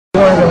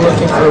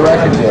looking for a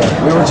record deal.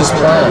 We were just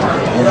playing,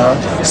 you know.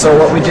 So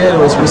what we did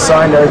was we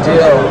signed our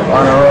deal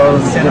on our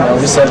own. You know,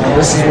 we said, well,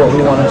 this is what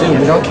we want to do.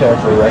 We don't care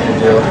for a record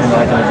deal if you're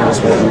not going to give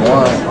us what we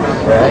want,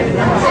 right?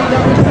 So you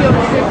don't feel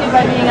restricted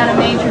by being on a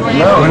major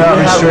label? No, we're not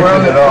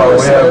restricted at all.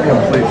 We have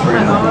complete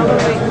freedom.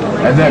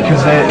 And then, because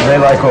they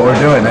like what we're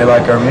doing, they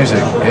like our music.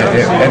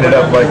 It ended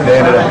up like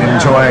they ended up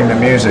enjoying the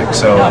music,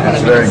 so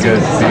it's very good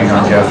being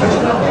on Geffen.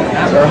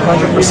 They're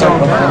 100%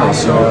 behind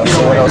us, so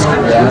what else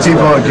can we ask? The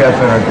people at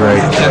Geffen are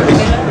great.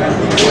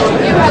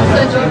 You have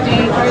such a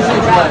dangerous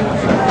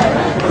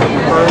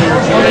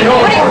You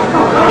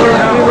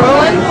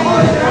rolling?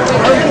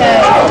 Okay.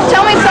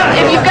 Tell me something,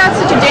 if you've got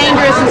such a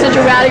dangerous and such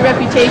a rowdy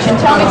reputation,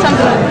 tell me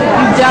something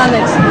you've done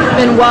that's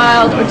been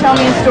wild, or tell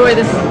me a story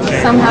that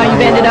somehow you've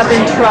ended up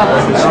in trouble.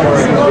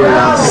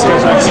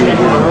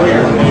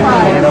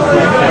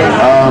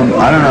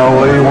 I don't know,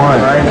 what do you want?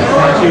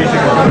 What do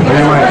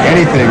you want?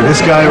 Anything.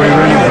 This guy, we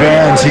rent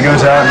vans, he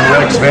goes out and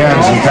wrecks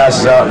vans and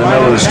passes out in the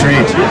middle of the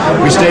street.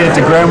 We stayed at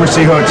the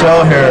Gramercy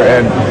Hotel here,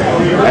 and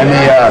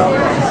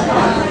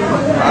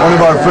one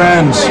of our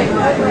friends,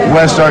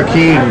 West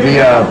Arkeen,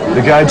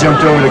 the guy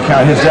jumped over the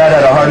counter. His dad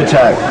had a heart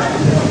attack,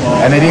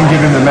 and they didn't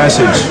give him the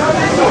message.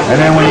 And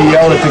then when he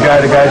yelled at the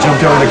guy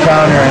jumped over the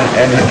counter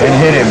and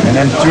hit him. And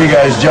then 3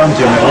 guys jumped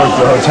him that worked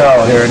the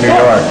hotel here in New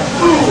York.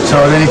 So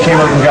then he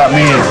came up and got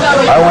me.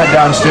 I went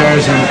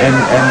downstairs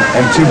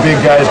and 2 big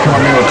guys come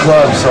at me with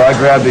clubs. So I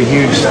grabbed a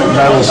huge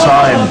metal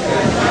sign,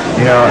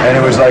 you know, and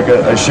it was like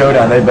a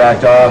showdown. They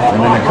backed off,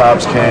 and then the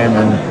cops came,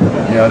 and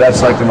you know,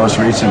 that's like the most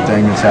recent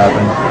thing that's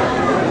happened.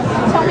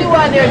 Tell me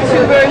why there are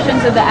 2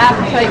 versions of the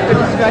Appetite for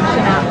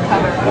Destruction album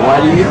cover.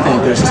 Why do you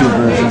think there's 2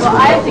 versions? Well,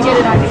 I have to get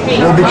it on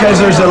tape. Well, because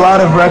there's a lot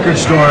of record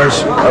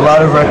stores and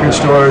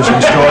stores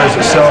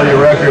that sell your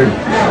record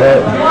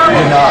that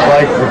did not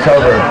like the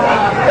cover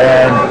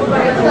and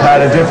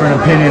had a different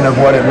opinion of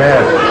what it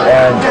meant.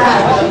 And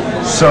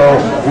so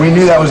we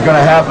knew that was going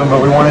to happen,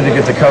 but we wanted to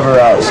get the cover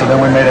out. So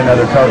then we made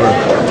another cover.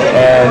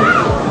 And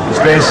it's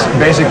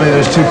basically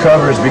there's 2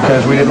 covers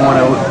because we didn't want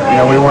to, you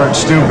know, we weren't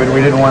stupid. We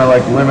didn't want to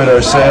like limit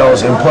our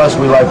sales, and plus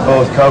we like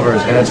both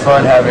covers, and it's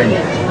fun having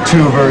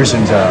 2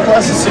 versions out.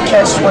 Plus it's a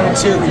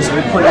catch-22 because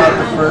we put out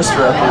the first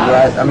record,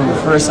 right? We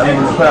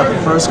put out the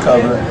first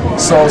cover,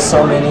 sold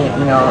so many,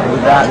 you know,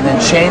 with that, and then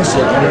changed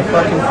it, and the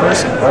fucking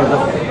first, or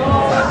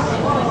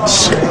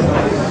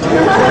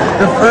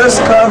the first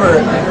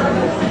cover.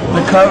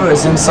 The cover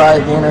is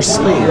inside the inner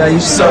sleeve. Yeah,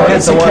 so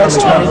it's a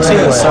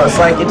catch-22, so it's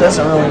like it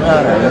doesn't really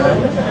matter. You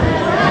know?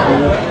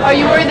 Are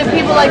you worried that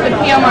people like the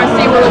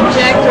PMRC will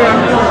object or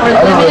I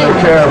don't really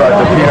care about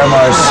the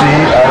PMRC.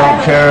 I don't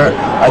care.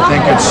 I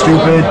think it's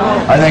stupid.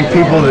 I think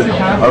people that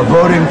are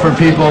voting for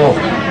people,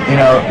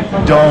 you know,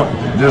 don't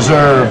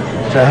deserve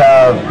to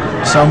have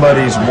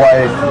somebody's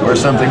wife or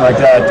something like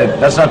that.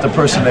 That's not the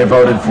person they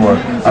voted for.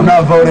 I'm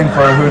not voting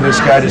for who this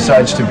guy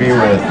decides to be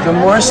with. The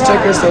more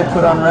stickers they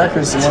put on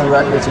records, the more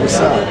records we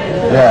sell.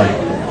 Yeah.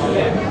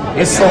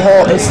 It's the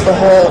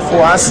whole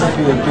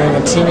philosophy of being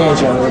a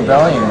teenager in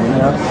rebellion, you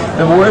know?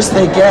 The worse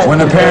they get... When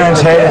the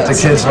parents hate it, the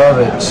kids love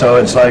it. So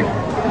it's like,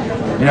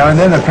 you know, and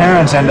then the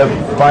parents end up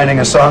finding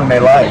a song they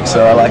like,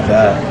 so I like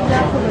that.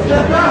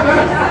 Yeah,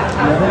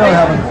 they don't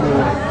have a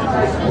clue.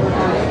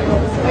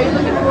 Are you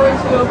looking forward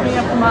to opening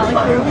up the Motley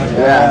Crue?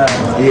 Yeah.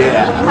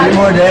 Yeah. 3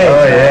 more days.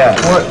 Oh, yeah.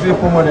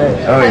 4 more days.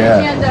 Oh, yeah. How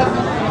did you end up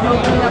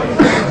opening up?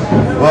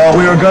 Well,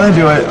 we were going to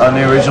do it on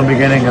the original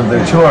beginning of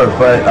the tour,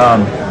 but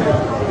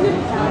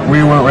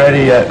we weren't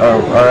ready yet.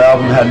 Our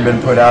album hadn't been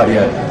put out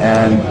yet,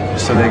 and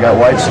so they got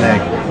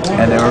Whitesnake,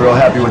 and they were real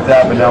happy with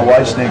that. But now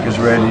Whitesnake is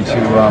ready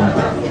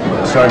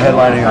to start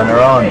headlining on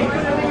their own,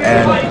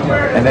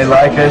 and they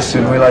like us,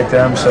 and we like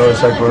them, so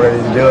it's like we're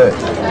ready to do it.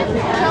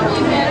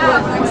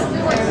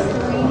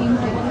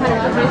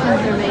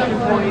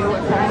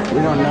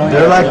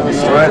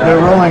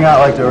 They're rolling out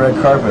like the red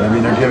carpet. I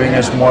mean, they're giving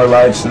us more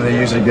lights than they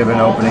usually give an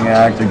opening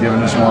act. They're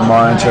giving us more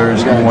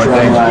monitors, more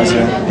things.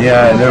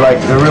 Yeah,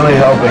 they're really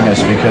helping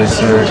us because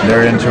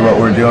they're into what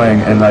we're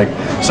doing. And like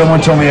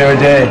someone told me the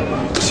other day,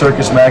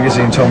 Circus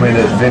Magazine told me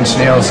that Vince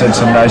Neil said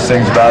some nice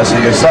things about us.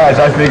 Besides,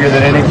 I figure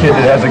that any kid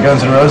that has a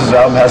Guns N' Roses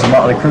album has a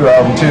Motley Crue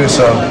album too,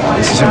 so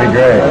this is gonna be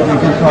great.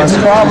 It's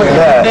probably,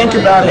 yeah. Think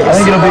about it. I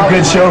think it'll be a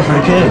good show for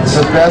the kids.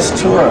 The best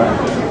tour.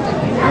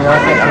 You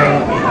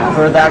know,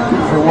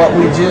 for what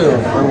we do,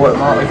 for what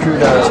Motley Crue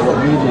does, what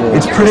we do.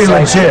 It's pretty legit.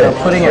 Like, you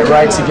know, putting it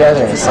right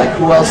together. It's like,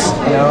 who else,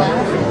 you know?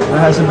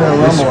 There hasn't been a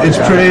rumble. It's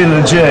pretty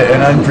legit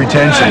and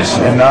unpretentious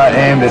and not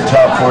aimed at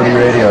top 40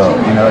 radio.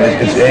 You know,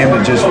 it's aimed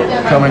at just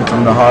coming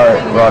from the heart,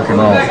 rock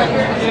and roll.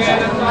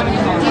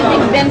 Do you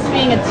think Vince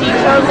being a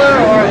teetotaler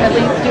or at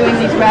least doing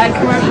these rad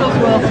commercials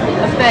will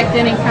affect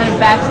any kind of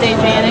backstage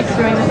annex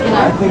during this?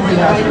 I think we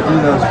have to do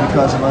those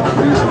because of other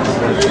reasons.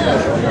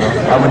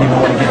 I wouldn't even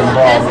want to get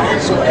involved with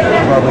this.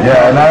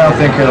 Yeah, and I don't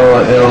think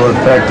it'll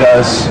affect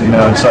us. You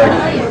know, it's like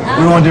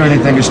we won't do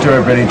anything to stir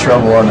up any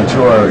trouble on the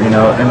tour. You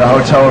know, in the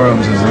hotel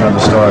rooms is another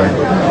story.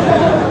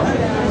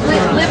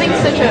 Living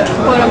such a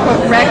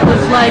quote-unquote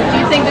reckless life,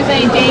 do you think there's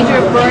any danger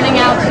of burning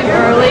out too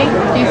early?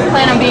 Do you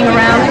plan on being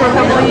around for a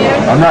couple of years?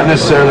 I'm not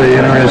necessarily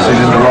interested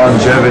in the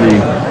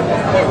longevity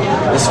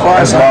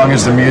as long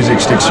as the music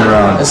sticks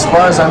around. As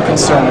far as I'm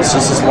concerned, it's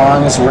just as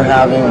long as we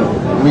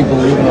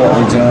believe in what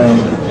we're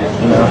doing.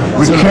 You know,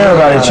 we care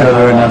about each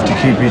other enough to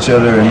keep each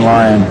other in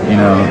line. You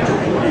know,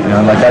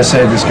 like I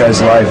saved this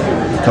guy's life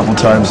a couple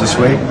times this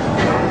week.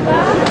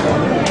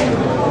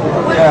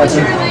 What's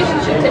your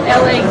relationship to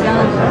LA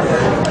Guns?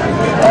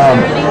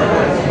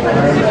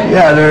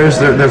 Yeah,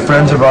 they're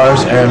friends of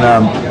ours, and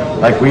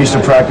like we used to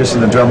practice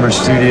in the drummer's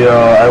studio.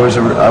 I was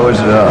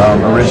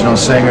the original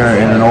singer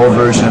in an old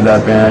version of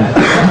that band.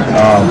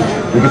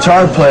 The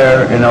guitar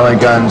player in LA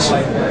Guns,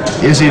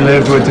 Izzy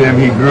lived with him.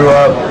 He grew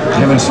up.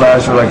 Him and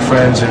Slash were like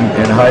friends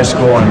in high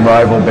school and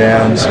rival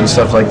bands and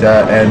stuff like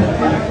that. And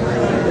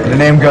the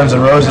name Guns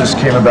N' Roses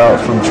came about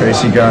from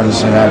Tracy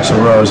Guns and Axl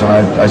Rose, and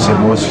I said,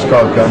 well, let's just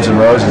call it Guns N'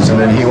 Roses. And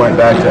then he went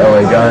back to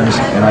LA Guns,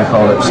 and I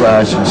called it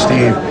Slash and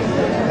Steve,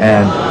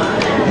 and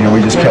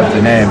we just kept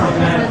the name.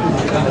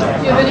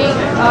 Do you have any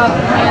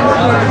plans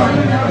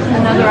for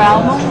another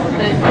album?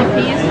 The EP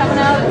is coming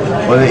out?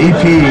 Well, the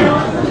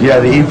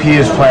EP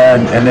is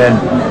planned, and then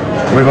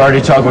we've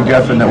already talked with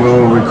Geffen that we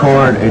will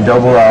record a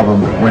double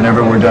album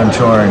whenever we're done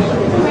touring,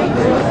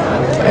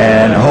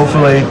 and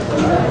hopefully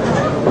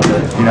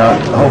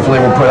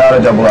we'll put out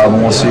a double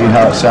album. We'll see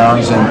how it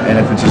sounds, and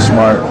if it's a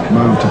smart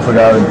move to put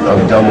out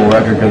a double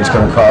record, because it's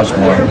going to cost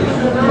more.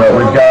 But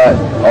we've got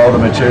all the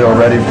material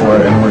ready for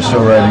it, and we're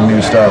still writing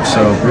new stuff. So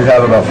we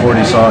have about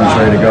 40 songs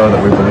ready to go that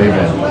we believe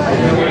in.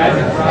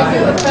 I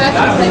do a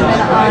fashion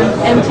segment on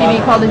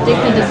MTV called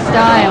Addicted to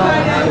Style.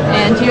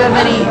 And do you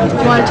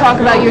want to talk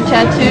about your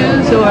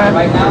tattoos or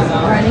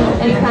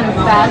any kind of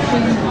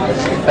fashion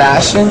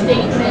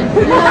statement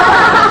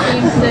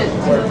seems that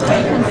be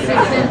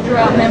consistent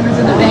throughout members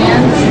of the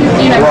band?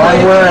 I'm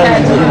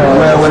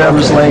wear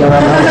whatever's laying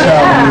around the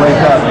hotel when you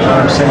wake up, you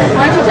know what I'm saying?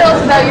 Why don't you tell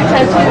us about your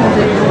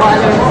tattoos?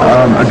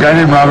 A guy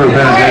named Robert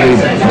Benedetti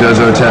does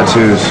our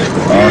tattoos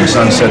on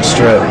Sunset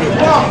Strip.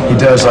 He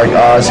does like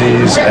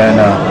Ozzy's, and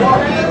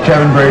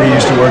Kevin Brady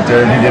used to work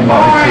there, and he did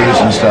Motley Crue's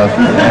and stuff.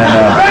 And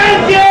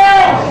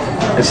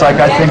it's like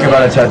I think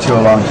about a tattoo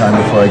a long time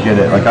before I get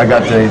it. Like I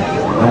got the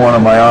one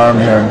on my arm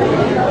here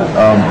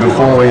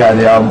before we had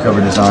the album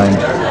cover designed.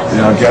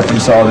 Geffen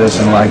saw this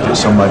and liked it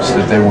so much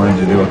that they wanted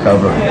to do a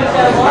cover.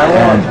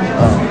 And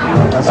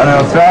I don't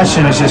know,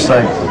 fashion is just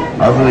like,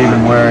 I believe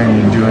in wearing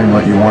and doing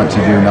what you want to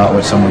do, not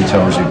what someone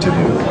tells you to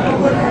do.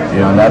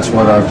 And that's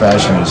what our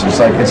fashion is. It's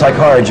like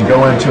hard. You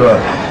go into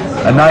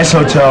a nice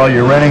hotel,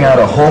 you're renting out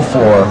a whole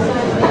floor,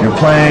 you're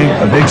playing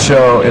a big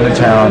show in the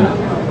town,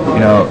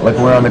 like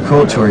we're on the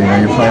Cool Tour,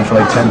 you're playing for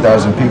like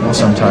 10,000 people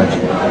sometimes,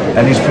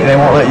 and they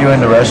won't let you in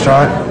the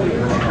restaurant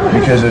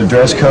because of the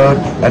dress code,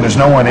 and there's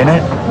no one in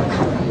it.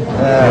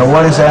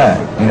 What is that?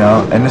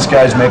 And this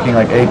guy's making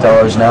like $8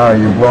 an hour.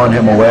 You're blowing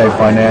him away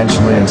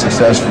financially and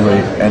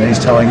successfully, and he's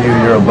telling you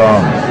you're a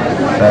bum.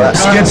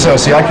 Schizo,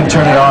 see, I can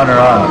turn it on or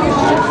off.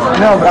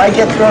 No, but I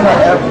get thrown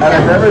out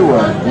of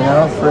everywhere,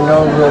 for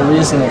no real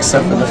reason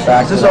except for the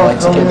fact that I like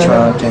to get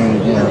drunk and,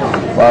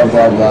 blah,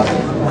 blah, blah.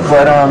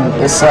 But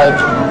it's like,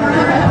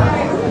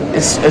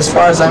 as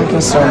far as I'm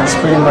concerned, it's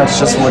pretty much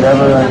just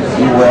whatever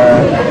you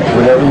wear,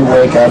 whatever you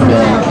wake up in,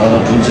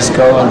 and you just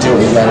go and do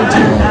what you gotta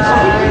do.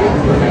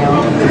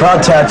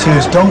 About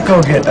tattoos, don't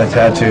go get a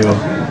tattoo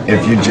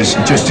if you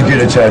just to get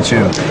a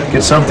tattoo.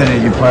 Get something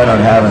that you plan on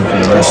having for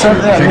the rest of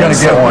your life. If you're going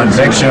to get one,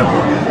 make sure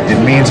it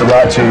means a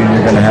lot to you and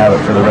you're going to have it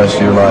for the rest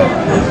of your life.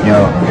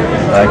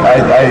 Like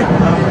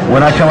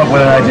when I come up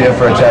with an idea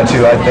for a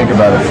tattoo, I think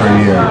about it for a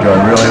year. Do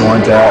I really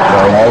want that? Do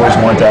I always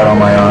want that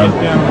on my arm?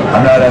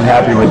 I'm not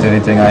unhappy with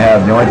anything I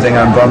have. The only thing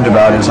I'm bummed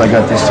about is I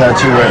got this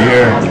tattoo right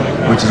here,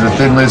 which is a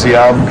Thin Lizzy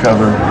album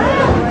cover,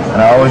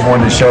 and I always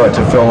wanted to show it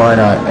to Phil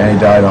Lynott, and he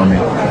died on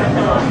me.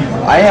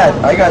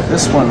 I got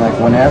this one like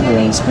whenever,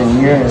 and it's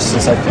been years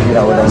since I figured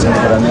out what I was going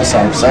to put on this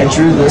album. So I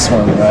drew this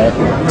one, right?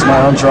 It's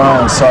my own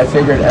drawing. So I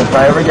figured if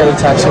I ever get a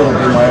tattoo, it'll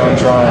be my own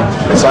drawing.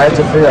 So I have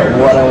to figure out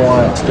what I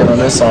want to get on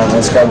this album.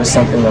 It's got to be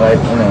something that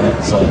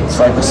so it's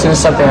like as soon as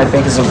something I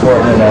think is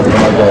important enough, then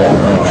I'll get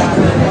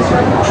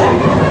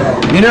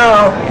it.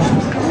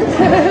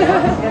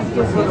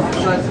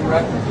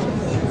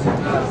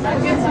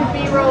 I'll get some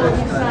B-roll if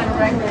you sign a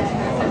record.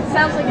 It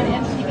sounds like an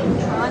MTV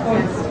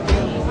contest.